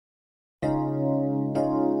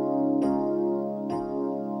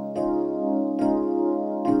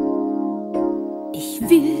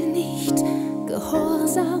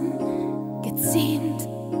gehorsam, gezähmt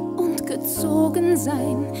und gezogen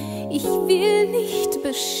sein. Ich will nicht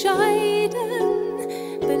bescheiden,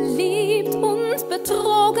 beliebt und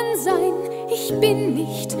betrogen sein. Ich bin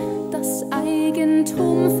nicht das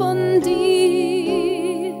Eigentum von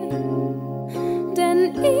dir,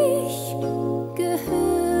 denn ich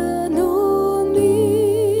gehör nur mir.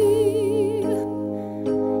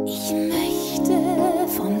 Ich möchte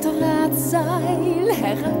vom Drahtseil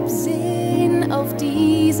herabsehen auf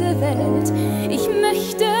diese Welt. Ich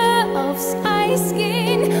möchte aufs Eis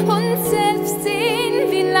gehen und selbst sehen,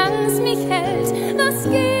 wie lang's mich hält. Was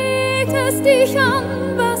geht es dich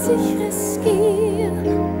an, was ich riskiere?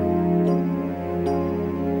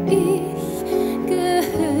 Ich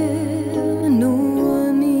gehör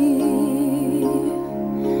nur mir.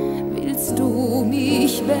 Willst du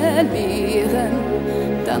mich belehren,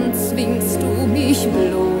 dann zwingst du mich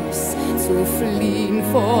bloß zu fliehen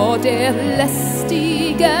vor der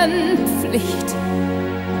lästigen Pflicht.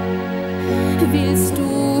 Willst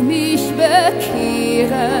du mich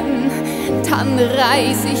bekehren, dann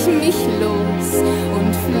reiß ich mich los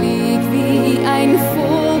und flieg wie ein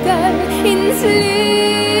Vogel ins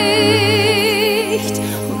Licht.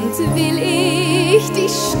 Und will ich die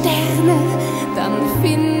Sterne, dann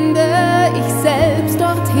finde ich selbst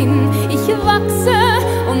dorthin. Ich wachse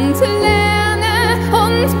und lerne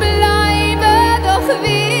und bleibe doch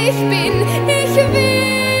wie ich bin. Ich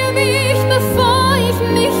will mich, bevor ich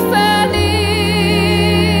mich verliere.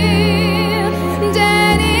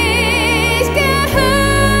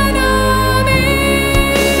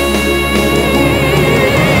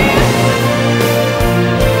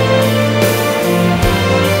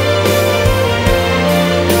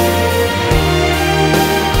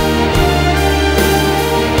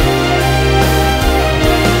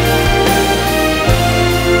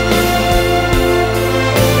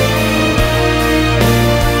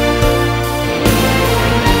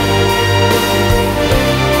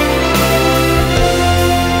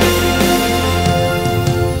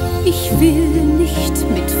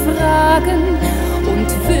 Und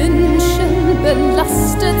Wünschen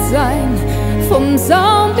belastet sein, vom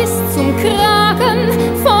Saum bis zum Kragen,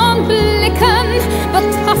 von Blicken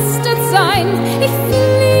betastet sein. Ich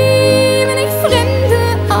flieh, wenn ich fremde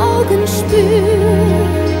Augen spür,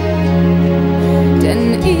 denn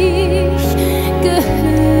ich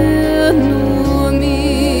gehör nur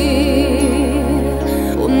mir.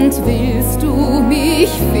 Und willst du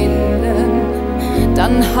mich finden,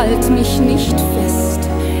 dann halt mich nicht fest.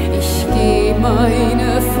 Ich geh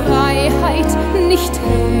meine Freiheit nicht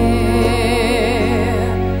her.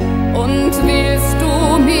 Und willst du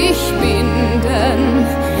mich binden,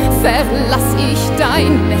 verlass ich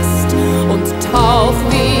dein Nest und tauch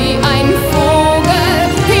wie ein Vogel